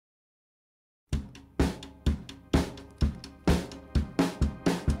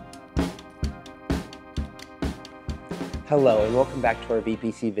Hello and welcome back to our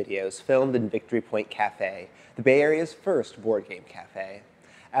VPC videos filmed in Victory Point Cafe, the Bay Area's first board game cafe.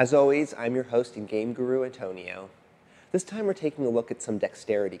 As always, I'm your host and game guru, Antonio. This time we're taking a look at some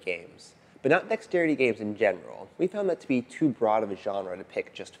dexterity games, but not dexterity games in general. We found that to be too broad of a genre to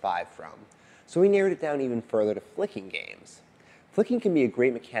pick just 5 from, so we narrowed it down even further to flicking games. Flicking can be a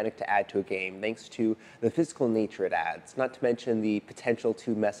great mechanic to add to a game thanks to the physical nature it adds, not to mention the potential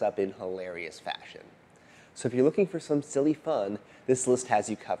to mess up in hilarious fashion. So if you're looking for some silly fun, this list has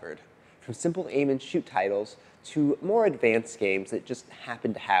you covered. From simple aim and shoot titles to more advanced games that just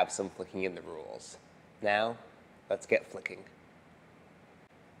happen to have some flicking in the rules. Now, let's get flicking.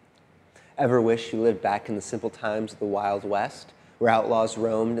 Ever wish you lived back in the simple times of the Wild West, where outlaws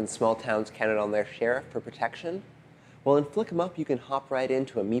roamed and small towns counted on their sheriff for protection? Well, in Flick 'em Up, you can hop right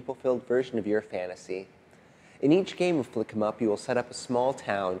into a meeple-filled version of your fantasy. In each game of Flick 'em Up, you will set up a small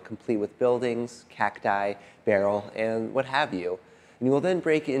town complete with buildings, cacti, barrel, and what have you. And you will then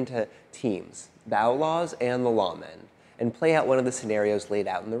break into teams, the outlaws and the lawmen, and play out one of the scenarios laid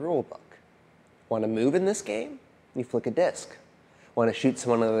out in the rulebook. Want to move in this game? You flick a disc. Want to shoot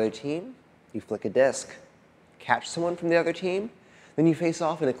someone on the other team? You flick a disc. Catch someone from the other team? Then you face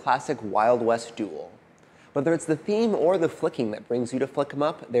off in a classic Wild West duel. Whether it's the theme or the flicking that brings you to Flick 'em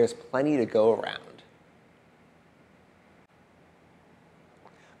Up, there's plenty to go around.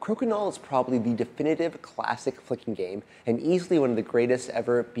 Crokinole is probably the definitive classic flicking game and easily one of the greatest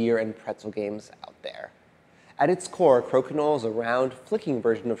ever beer and pretzel games out there. At its core, Crokinole is a round, flicking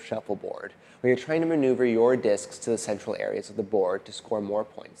version of shuffleboard, where you're trying to maneuver your discs to the central areas of the board to score more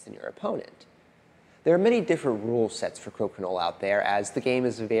points than your opponent. There are many different rule sets for Crokinole out there, as the game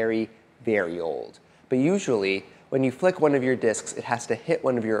is very, very old. But usually, when you flick one of your discs, it has to hit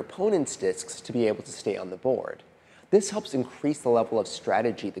one of your opponent's discs to be able to stay on the board. This helps increase the level of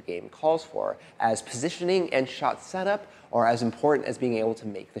strategy the game calls for, as positioning and shot setup are as important as being able to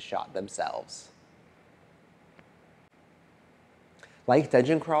make the shot themselves. Like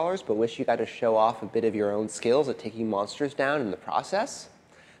dungeon crawlers, but wish you got to show off a bit of your own skills at taking monsters down in the process?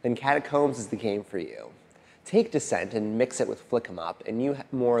 Then Catacombs is the game for you. Take Descent and mix it with Flick 'em Up, and you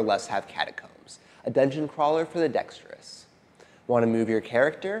more or less have Catacombs, a dungeon crawler for the dexterous. Want to move your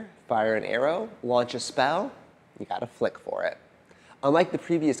character, fire an arrow, launch a spell? You gotta flick for it. Unlike the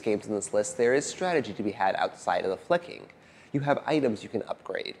previous games in this list, there is strategy to be had outside of the flicking. You have items you can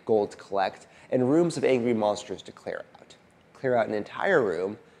upgrade, gold to collect, and rooms of angry monsters to clear out. Clear out an entire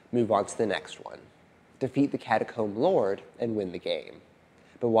room, move on to the next one. Defeat the Catacomb Lord, and win the game.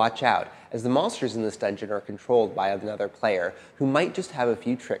 But watch out, as the monsters in this dungeon are controlled by another player who might just have a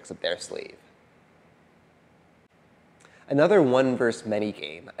few tricks up their sleeve. Another one versus many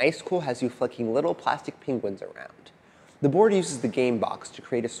game, Ice Cool has you flicking little plastic penguins around. The board uses the game box to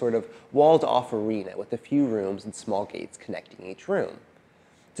create a sort of walled-off arena with a few rooms and small gates connecting each room.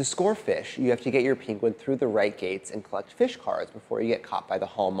 To score fish, you have to get your penguin through the right gates and collect fish cards before you get caught by the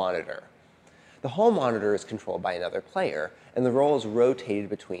hall monitor. The hall monitor is controlled by another player, and the roll is rotated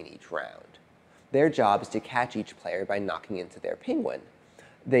between each round. Their job is to catch each player by knocking into their penguin.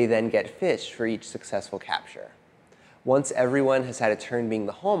 They then get fish for each successful capture. Once everyone has had a turn being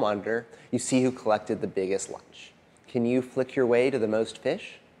the hall monitor, you see who collected the biggest lunch. Can you flick your way to the most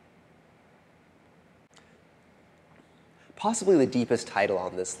fish? Possibly the deepest title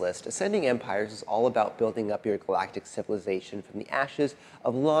on this list, Ascending Empires is all about building up your galactic civilization from the ashes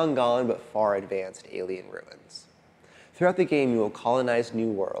of long gone but far advanced alien ruins. Throughout the game, you will colonize new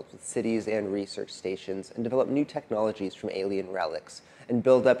worlds with cities and research stations and develop new technologies from alien relics and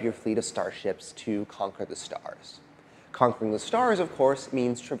build up your fleet of starships to conquer the stars. Conquering the stars, of course,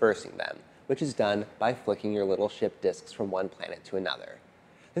 means traversing them, which is done by flicking your little ship discs from one planet to another.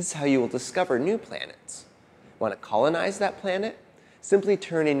 This is how you will discover new planets. Want to colonize that planet? Simply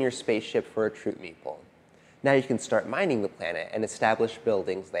turn in your spaceship for a troop meeple. Now you can start mining the planet and establish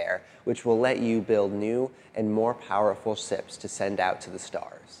buildings there, which will let you build new and more powerful ships to send out to the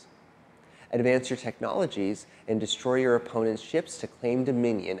stars. Advance your technologies and destroy your opponent's ships to claim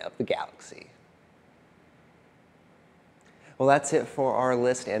dominion of the galaxy. Well, that's it for our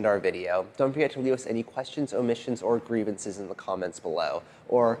list and our video. Don't forget to leave us any questions, omissions, or grievances in the comments below.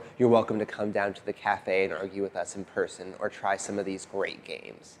 Or you're welcome to come down to the cafe and argue with us in person, or try some of these great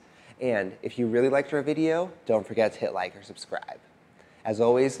games. And if you really liked our video, don't forget to hit like or subscribe. As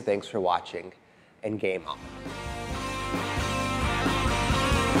always, thanks for watching, and game on.